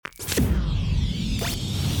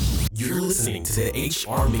listening to the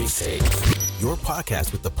HR Mixtape, your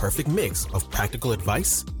podcast with the perfect mix of practical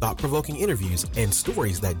advice, thought-provoking interviews, and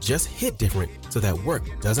stories that just hit different so that work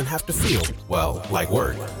doesn't have to feel, well, like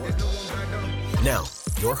work. Now,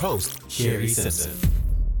 your host, Sherry Simpson.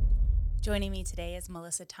 Joining me today is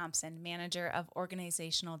Melissa Thompson, Manager of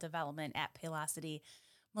Organizational Development at Paylocity.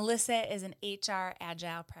 Melissa is an HR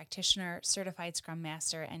Agile practitioner, certified Scrum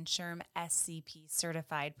Master, and SHRM SCP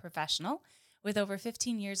certified professional with over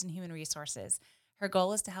 15 years in human resources. Her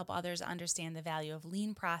goal is to help others understand the value of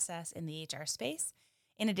lean process in the HR space.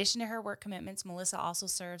 In addition to her work commitments, Melissa also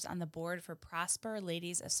serves on the board for Prosper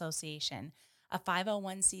Ladies Association, a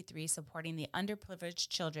 501c3 supporting the underprivileged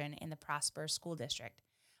children in the Prosper School District.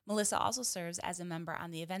 Melissa also serves as a member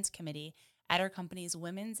on the events committee at her company's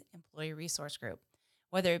Women's Employee Resource Group.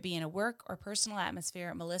 Whether it be in a work or personal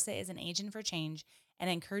atmosphere, Melissa is an agent for change and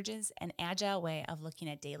encourages an agile way of looking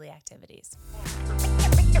at daily activities.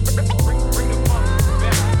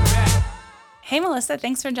 Hey, Melissa,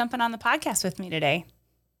 thanks for jumping on the podcast with me today.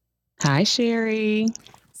 Hi, Sherry.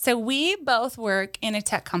 So we both work in a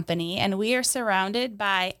tech company and we are surrounded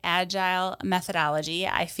by agile methodology,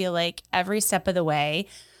 I feel like every step of the way.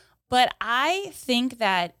 But I think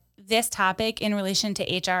that this topic in relation to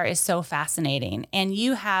HR is so fascinating. And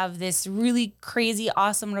you have this really crazy,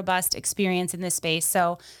 awesome, robust experience in this space.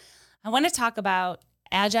 So I want to talk about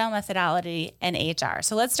agile methodology and HR.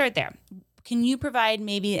 So let's start there. Can you provide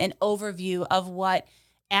maybe an overview of what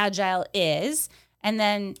agile is? And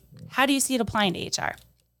then how do you see it applying to HR?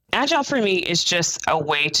 Agile for me is just a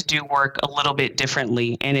way to do work a little bit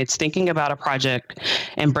differently. And it's thinking about a project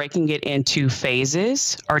and breaking it into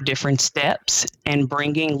phases or different steps and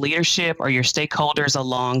bringing leadership or your stakeholders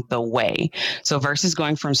along the way. So versus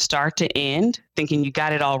going from start to end, thinking you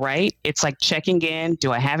got it all right, it's like checking in.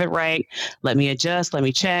 Do I have it right? Let me adjust. Let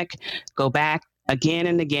me check. Go back again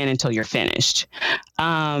and again until you're finished.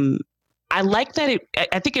 I like that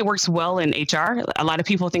I think it works well in HR. A lot of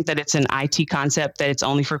people think that it's an IT concept, that it's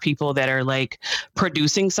only for people that are like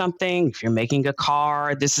producing something. If you're making a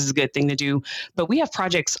car, this is a good thing to do. But we have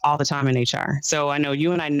projects all the time in HR. So I know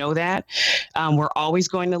you and I know that. We're always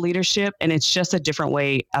going to leadership, and it's just a different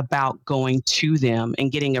way about going to them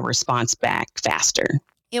and getting a response back faster.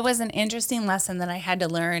 It was an interesting lesson that I had to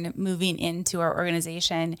learn moving into our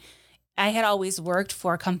organization. I had always worked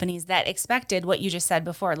for companies that expected what you just said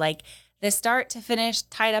before, like the start to finish,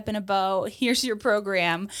 tied up in a bow, here's your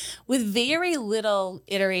program, with very little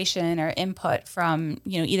iteration or input from,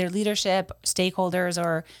 either leadership,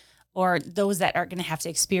 stakeholders, or those that are going to have to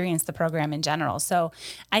experience the program in general. So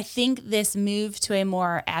I think this move to a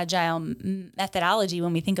more agile methodology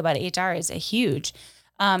when we think about HR is a huge.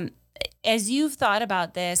 As you've thought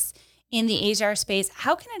about this in the HR space,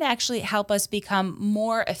 how can it actually help us become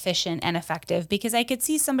more efficient and effective? Because I could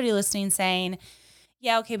see somebody listening saying,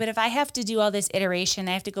 yeah, okay, but if I have to do all this iteration,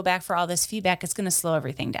 I have to go back for all this feedback, it's going to slow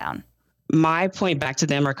everything down. My point back to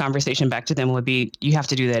them or conversation back to them would be, you have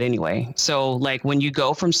to do that anyway. So like when you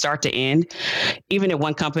go from start to end, even at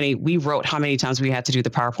one company, we wrote how many times we had to do the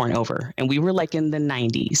PowerPoint over, and we were like in the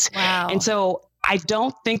 90s. Wow. And so I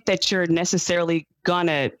don't think that you're necessarily going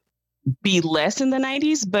to be less in the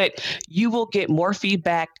 90s, but you will get more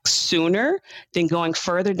feedback sooner than going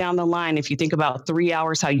further down the line. If you think about 3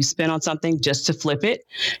 hours, how you spend on something just to flip it,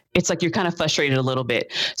 it's like you're kind of frustrated a little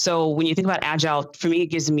bit. So when you think about Agile, for me, it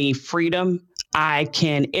gives me freedom. I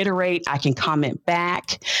can iterate, I can comment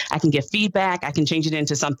back, I can get feedback, I can change it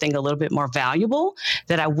into something a little bit more valuable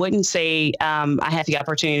that I wouldn't say I had the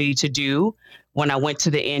opportunity to do when I went to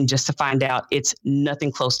the end just to find out it's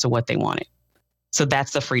nothing close to what they wanted. So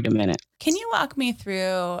that's the freedom in it. Can you walk me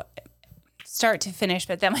through start to finish,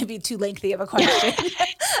 but that might be too lengthy of a question.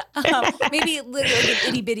 Maybe literally like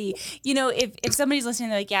itty bitty. If somebody's listening,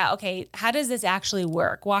 they're like, yeah, okay, how does this actually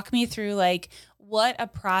work? Walk me through like what a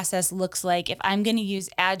process looks like if I'm going to use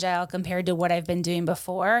Agile compared to what I've been doing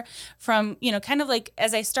before, from, kind of like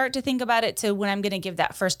as I start to think about it to when I'm going to give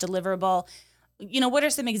that first deliverable. What are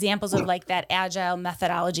some examples of like that Agile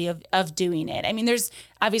methodology of doing it? I mean, there's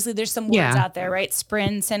some words out there, right?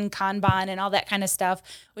 Sprints and Kanban and all that kind of stuff,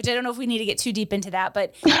 which I don't know if we need to get too deep into that,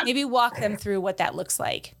 but maybe walk them through what that looks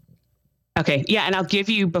like. Okay. Yeah. And I'll give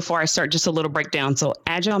you, before I start, just a little breakdown. So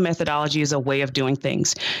Agile methodology is a way of doing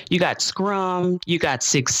things. You got Scrum, you got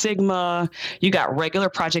Six Sigma, you got regular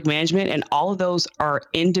project management, and all of those are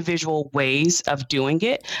individual ways of doing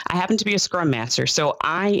it. I happen to be a Scrum Master, so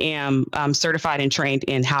I am certified and trained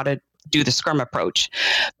in how to do the Scrum approach.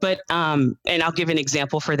 But, and I'll give an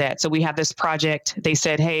example for that. So we have this project. They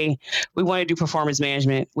said, hey, we want to do performance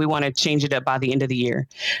management. We want to change it up by the end of the year.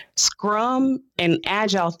 Scrum and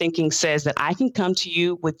Agile thinking says that I can come to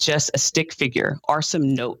you with just a stick figure or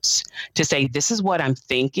some notes to say, this is what I'm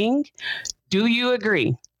thinking. Do you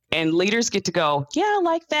agree? And leaders get to go, yeah, I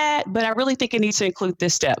like that, but I really think it needs to include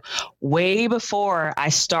this step way before I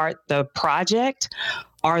start the project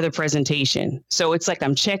or the presentation. So it's like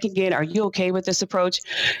I'm checking in. Are you okay with this approach?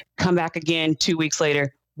 Come back again 2 weeks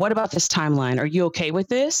later. What about this timeline? Are you okay with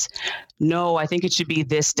this? No, I think it should be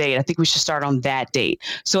this date. I think we should start on that date.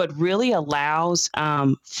 So it really allows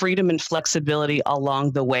freedom and flexibility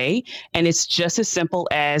along the way. And it's just as simple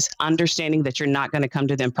as understanding that you're not going to come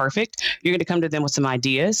to them perfect. You're going to come to them with some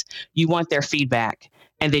ideas. You want their feedback.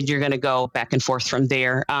 And then you're going to go back and forth from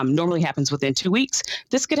there. Normally happens within 2 weeks.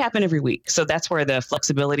 This could happen every week. So that's where the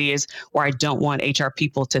flexibility is, where I don't want HR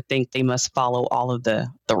people to think they must follow all of the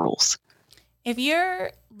rules. If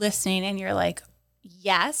you're listening and you're like,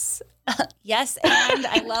 yes, yes, and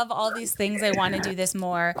I love all these things, I want to do this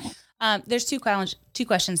more. There's two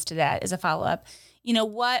questions to that as a follow-up.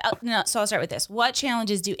 So I'll start with this. What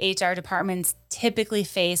challenges do HR departments typically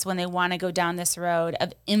face when they want to go down this road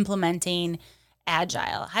of implementing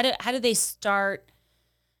Agile? How do they start?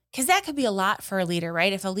 Because that could be a lot for a leader,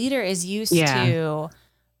 right? If a leader is used to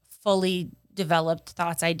fully developed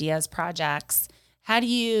thoughts, ideas, projects, how do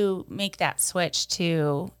you make that switch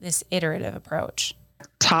to this iterative approach?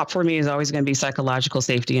 Top for me is always going to be psychological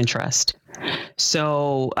safety and trust.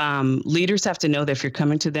 So leaders have to know that if you're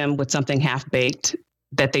coming to them with something half-baked,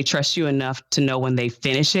 that they trust you enough to know when they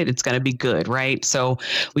finish it, it's going to be good, right? So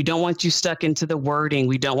we don't want you stuck into the wording.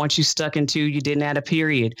 We don't want you stuck into you didn't add a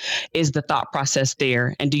period. Is the thought process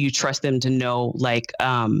there? And do you trust them to know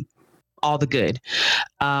all the good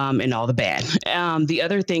and all the bad? The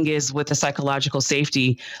other thing is with the psychological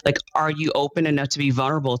safety, are you open enough to be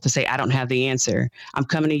vulnerable to say, I don't have the answer. I'm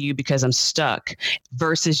coming to you because I'm stuck,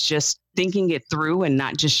 versus just thinking it through and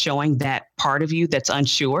not just showing that part of you that's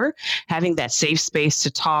unsure, having that safe space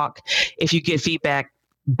to talk. If you get feedback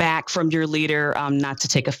back from your leader, not to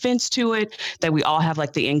take offense to it, that we all have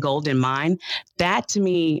the end goal in mind. That to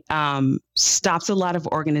me stops a lot of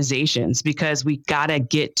organizations, because we got to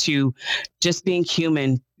get to just being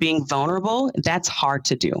human, being vulnerable. That's hard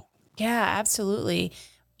to do. Yeah, absolutely.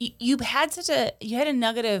 You had a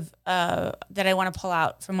nugget of that I want to pull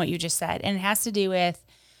out from what you just said, and it has to do with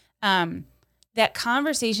that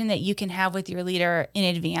conversation that you can have with your leader in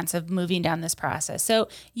advance of moving down this process. So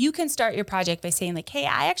you can start your project by saying hey,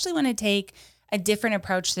 I actually want to take a different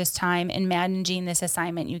approach this time in managing this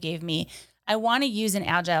assignment you gave me. I want to use an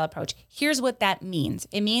Agile approach. Here's what that means.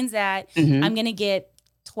 It means that I'm going to get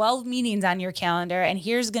 12 meetings on your calendar, and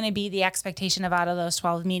here's going to be the expectation out of those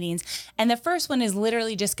 12 meetings. And the first one is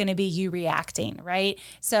literally just going to be you reacting, right?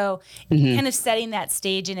 So kind of setting that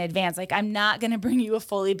stage in advance. I'm not going to bring you a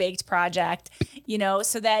fully baked project,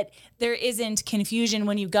 so that there isn't confusion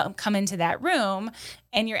when you come into that room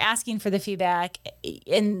and you're asking for the feedback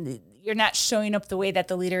and you're not showing up the way that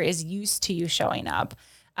the leader is used to you showing up.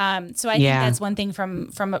 So I think that's one thing from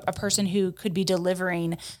a person who could be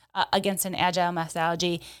delivering against an Agile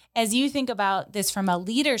methodology. As you think about this from a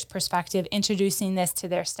leader's perspective, introducing this to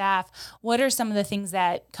their staff, what are some of the things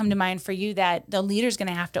that come to mind for you that the leader's going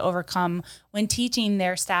to have to overcome when teaching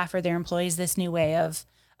their staff or their employees this new way of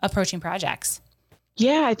approaching projects?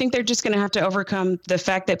 Yeah, I think they're just going to have to overcome the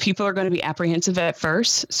fact that people are going to be apprehensive at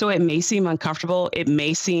first. So it may seem uncomfortable. It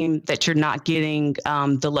may seem that you're not getting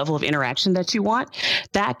the level of interaction that you want.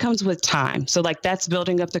 That comes with time. So that's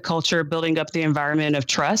building up the culture, building up the environment of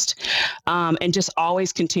trust, and just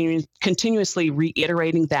always continuously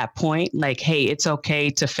reiterating that point. Hey, it's okay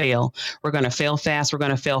to fail. We're going to fail fast. We're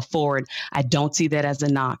going to fail forward. I don't see that as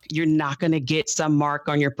a knock. You're not going to get some mark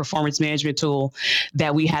on your performance management tool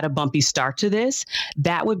that we had a bumpy start to this.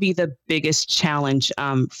 That would be the biggest challenge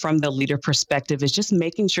from the leader perspective, is just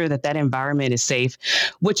making sure that environment is safe,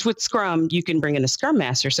 which with Scrum, you can bring in a Scrum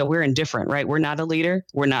Master. So we're indifferent, right? We're not a leader.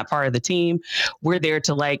 We're not part of the team. We're there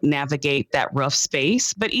to navigate that rough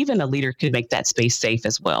space, but even a leader could make that space safe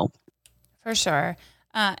as well. For sure.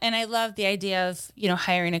 And I love the idea of,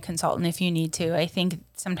 hiring a consultant if you need to. I think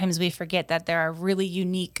sometimes we forget that there are really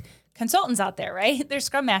unique consultants out there, right? There's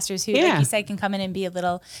Scrum Masters who, like you said, can come in and be a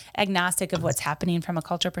little agnostic of what's happening from a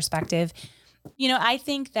culture perspective. I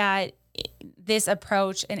think that this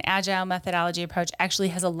approach, an Agile methodology approach, actually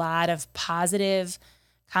has a lot of positive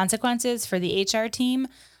consequences for the HR team.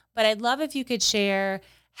 But I'd love if you could share,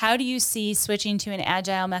 how do you see switching to an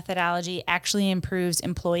Agile methodology actually improves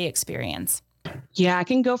employee experience? Yeah, I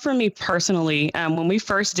can go for me personally. When we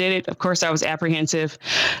first did it, of course, I was apprehensive.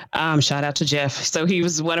 Shout out to Jeff. So he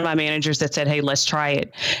was one of my managers that said, hey, let's try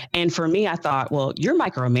it. And for me, I thought, well, you're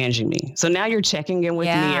micromanaging me. So now you're checking in with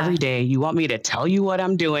me every day. You want me to tell you what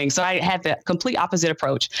I'm doing. So I had the complete opposite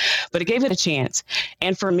approach, but it gave it a chance.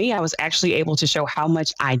 And for me, I was actually able to show how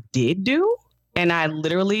much I did do. And I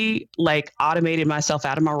literally automated myself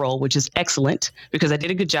out of my role, which is excellent because I did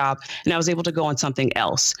a good job and I was able to go on something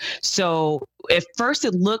else. So at first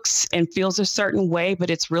it looks and feels a certain way, but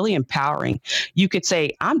it's really empowering. You could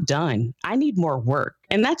say, I'm done. I need more work.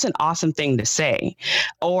 And that's an awesome thing to say.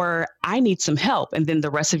 Or I need some help. And then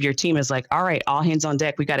the rest of your team is like, all right, all hands on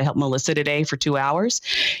deck. We got to help Melissa today for 2 hours.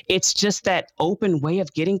 It's just that open way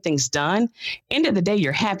of getting things done. End of the day,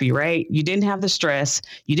 you're happy, right? You didn't have the stress.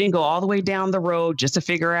 You didn't go all the way down the road just to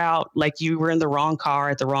figure out you were in the wrong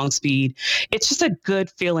car at the wrong speed. It's just a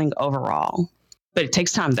good feeling overall. But it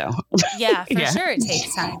takes time though. Yeah, for sure. It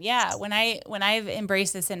takes time. Yeah. When I've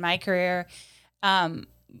embraced this in my career, I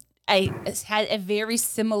had a very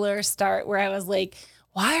similar start where I was like,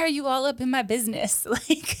 why are you all up in my business?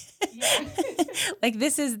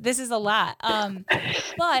 This is a lot.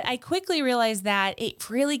 But I quickly realized that it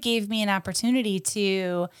really gave me an opportunity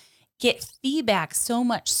to get feedback so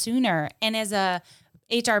much sooner. And as a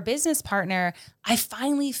HR business partner, I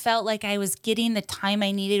finally felt like I was getting the time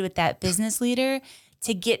I needed with that business leader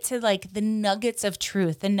to get to the nuggets of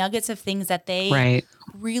truth, the nuggets of things that they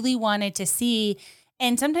really wanted to see.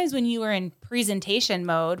 And sometimes when you are in presentation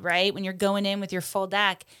mode, right, when you're going in with your full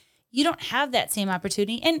deck, you don't have that same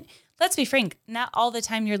opportunity. And let's be frank, not all the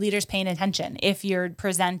time your leader's paying attention if you're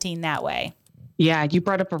presenting that way. Yeah, you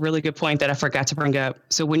brought up a really good point that I forgot to bring up.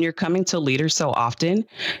 So when you're coming to leaders so often,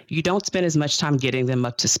 you don't spend as much time getting them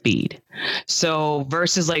up to speed. So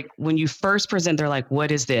versus when you first present, they're like,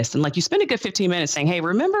 what is this? And you spend a good 15 minutes saying, hey,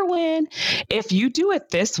 remember when, if you do it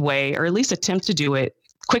this way, or at least attempt to do it,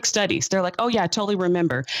 quick studies. They're like, oh yeah, I totally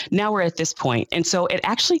remember. Now we're at this point. And so it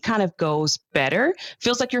actually kind of goes better.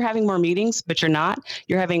 Feels like you're having more meetings, but you're not.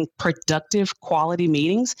 You're having productive quality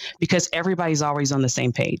meetings because everybody's always on the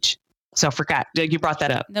same page. So I forgot, you brought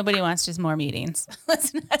that up. Nobody wants just more meetings.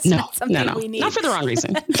 That's not something we need. Not for the wrong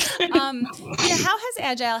reason. How has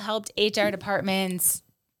Agile helped HR departments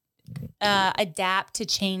adapt to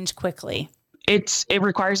change quickly? It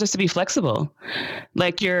requires us to be flexible.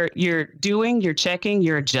 You're doing, you're checking,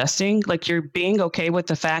 you're adjusting, you're being okay with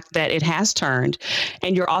the fact that it has turned,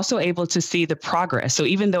 and you're also able to see the progress. So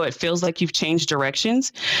even though it feels like you've changed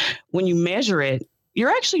directions, when you measure it, you're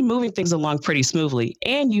actually moving things along pretty smoothly.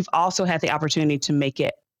 And you've also had the opportunity to make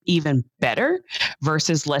it even better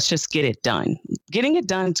versus let's just get it done. Getting it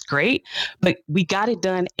done is great, but we got it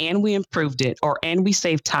done and we improved it, and we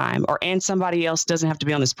saved time, and somebody else doesn't have to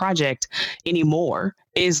be on this project anymore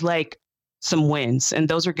is some wins. And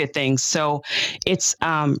those are good things. So it's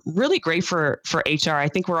really great for HR. I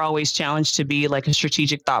think we're always challenged to be a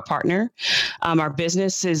strategic thought partner. Our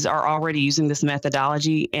businesses are already using this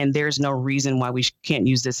methodology, and there's no reason why we can't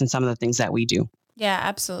use this in some of the things that we do. Yeah,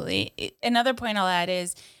 absolutely. Another point I'll add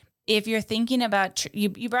is if you're thinking about,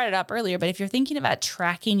 you brought it up earlier, but if you're thinking about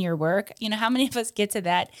tracking your work, how many of us get to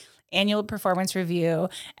that annual performance review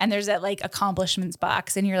and there's that accomplishments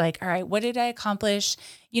box and you're like, all right, what did I accomplish?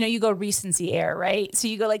 You go recency error, right? So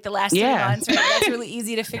you go the last 3 months, right? That's really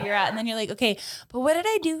easy to figure out. And then you're like, okay, but what did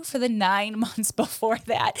I do for the 9 months before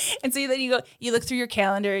that? And so then you look through your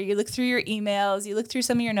calendar, you look through your emails, you look through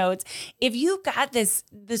some of your notes. If you've got this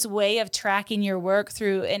way of tracking your work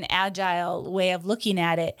through an Agile way of looking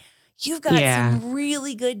at it, you've got some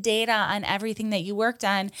really good data on everything that you worked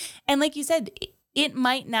on. And like you said, it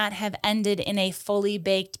might not have ended in a fully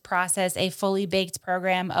baked process, a fully baked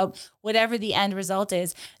program of whatever the end result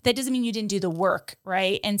is. That doesn't mean you didn't do the work,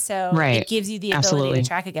 right? And so it gives you the ability to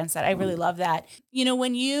track against that. I really love that.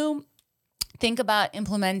 When you think about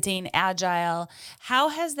implementing Agile, how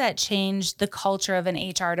has that changed the culture of an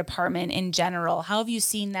HR department in general? How have you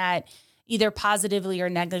seen that either positively or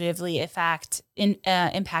negatively impact an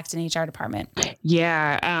HR department?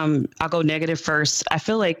 Yeah, I'll go negative first. I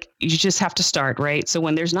feel like you just have to start, right? So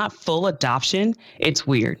when there's not full adoption, it's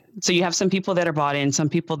weird. So you have some people that are bought in, some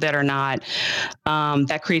people that are not.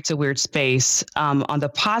 That creates a weird space. On the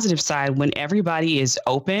positive side, when everybody is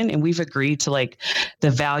open and we've agreed to the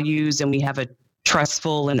values and we have a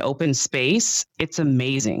trustful and open space, it's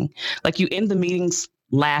amazing. You end the meetings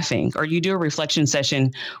laughing, or you do a reflection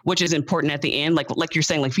session, which is important at the end. Like you're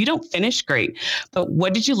saying, like if you don't finish, great. But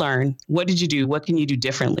what did you learn? What did you do? What can you do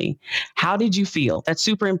differently? How did you feel? That's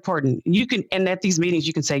super important. And at these meetings,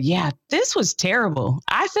 you can say, yeah, this was terrible.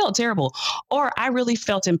 I felt terrible. Or I really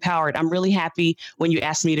felt empowered. I'm really happy when you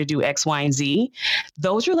asked me to do X, Y, and Z.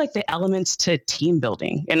 Those are like the elements to team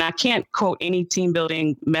building. And I can't quote any team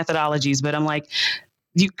building methodologies, but I'm like,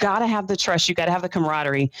 you got to have the trust. You got to have the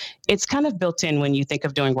camaraderie. It's kind of built in when you think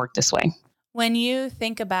of doing work this way. When you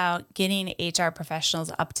think about getting HR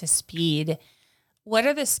professionals up to speed, what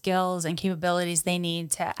are the skills and capabilities they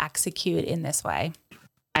need to execute in this way?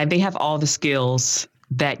 They have all the skills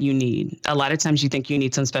that you need. A lot of times you think you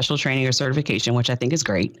need some special training or certification, which I think is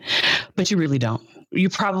great, but you really don't. You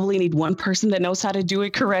probably need one person that knows how to do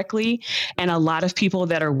it correctly, and a lot of people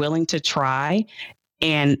that are willing to try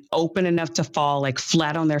and open enough to fall like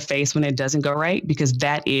flat on their face when it doesn't go right, because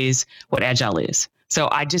that is what Agile is. So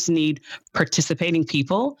I just need participating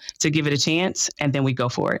people to give it a chance, and then we go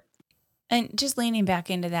for it. And just leaning back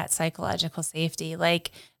into that psychological safety,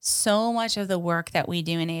 like so much of the work that we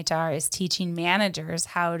do in HR is teaching managers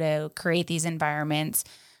how to create these environments.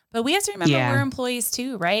 But we have to remember we're employees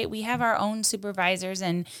too, right? We have our own supervisors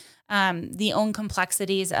and the own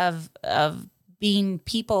complexities of being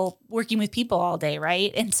people, working with people all day,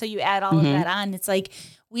 right? And so you add all of that on. It's like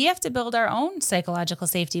we have to build our own psychological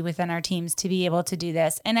safety within our teams to be able to do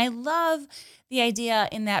this. And I love the idea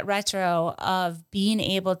in that retro of being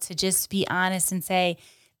able to just be honest and say,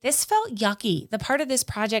 this felt yucky. The part of this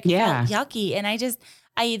project felt yucky. And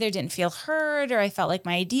I either didn't feel heard, or I felt like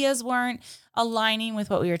my ideas weren't aligning with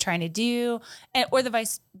what we were trying to do. Or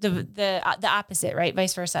the opposite, right?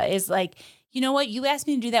 Vice versa is like, you know what? You asked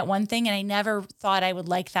me to do that one thing, and I never thought I would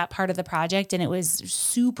like that part of the project. And it was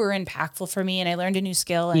super impactful for me, and I learned a new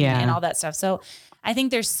skill and all that stuff. So I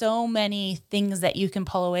think there's so many things that you can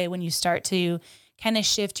pull away when you start to kind of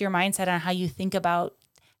shift your mindset on how you think about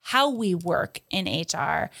how we work in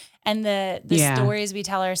HR and the stories we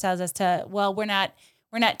tell ourselves as to, well, we're not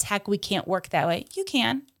tech. We can't work that way. You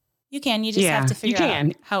can. You just have to figure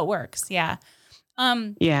out how it works. Yeah.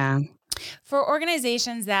 For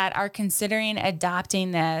organizations that are considering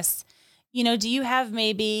adopting this, do you have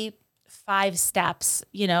maybe 5 steps,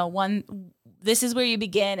 this is where you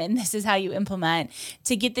begin and this is how you implement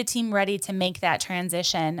to get the team ready to make that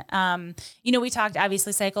transition? We talked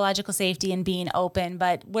obviously psychological safety and being open,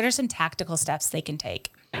 but what are some tactical steps they can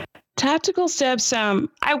take? Tactical steps,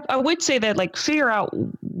 I would say that like figure out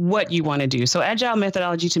what you want to do. So Agile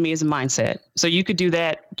methodology to me is a mindset. So you could do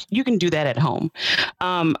that. You can do that at home.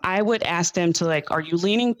 I would ask them to like, are you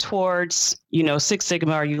leaning towards, Six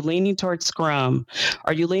Sigma? Are you leaning towards Scrum?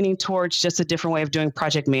 Are you leaning towards just a different way of doing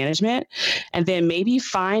project management? And then maybe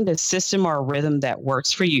find a system or a rhythm that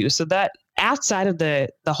works for you. So that outside of the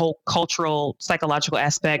whole cultural, psychological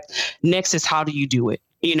aspect, next is how do you do it?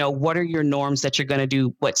 What are your norms that you're going to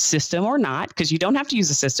do, what system or not, because you don't have to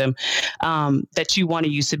use a system that you want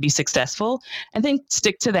to use to be successful, and then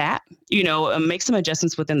stick to that, make some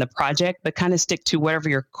adjustments within the project, but kind of stick to whatever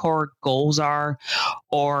your core goals are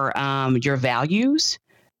or your values.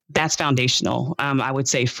 That's foundational, I would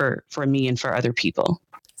say, for me and for other people.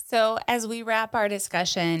 So as we wrap our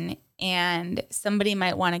discussion, and somebody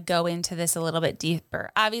might want to go into this a little bit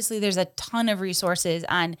deeper, obviously there's a ton of resources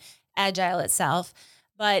on Agile itself.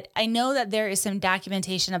 But I know that there is some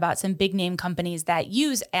documentation about some big name companies that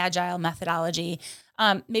use Agile methodology.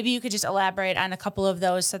 Maybe you could just elaborate on a couple of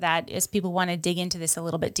those so that as people want to dig into this a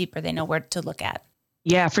little bit deeper, they know where to look at.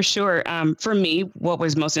 Yeah, for sure. For me, what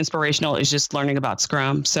was most inspirational is just learning about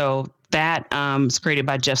Scrum. So that was created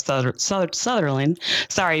by Jeff Sutherland.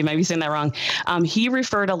 Sorry, you might be saying that wrong. He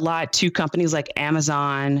referred a lot to companies like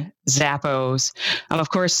Amazon, Zappos. Of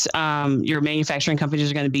course, your manufacturing companies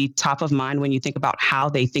are going to be top of mind when you think about how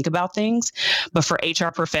they think about things. But for HR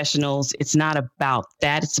professionals, it's not about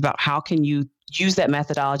that. It's about how can you use that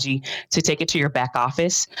methodology to take it to your back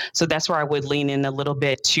office. So that's where I would lean in a little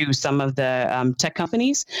bit to some of the tech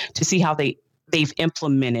companies to see how they've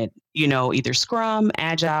implemented, either Scrum,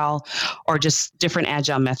 Agile, or just different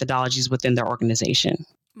Agile methodologies within their organization.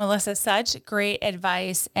 Melissa, such great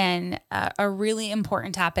advice and a really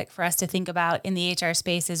important topic for us to think about in the HR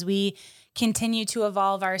space as we continue to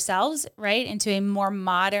evolve ourselves, right, into a more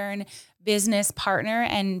modern business partner,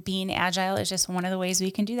 and being Agile is just one of the ways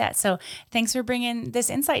we can do that. So thanks for bringing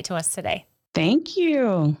this insight to us today. Thank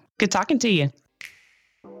you. Good talking to you.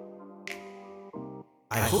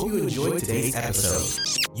 I hope you enjoyed today's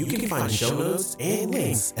episode. You can find show notes and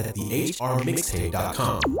links at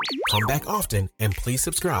thehrmixtape.com. Come back often and please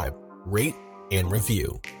subscribe, rate, and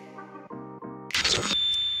review.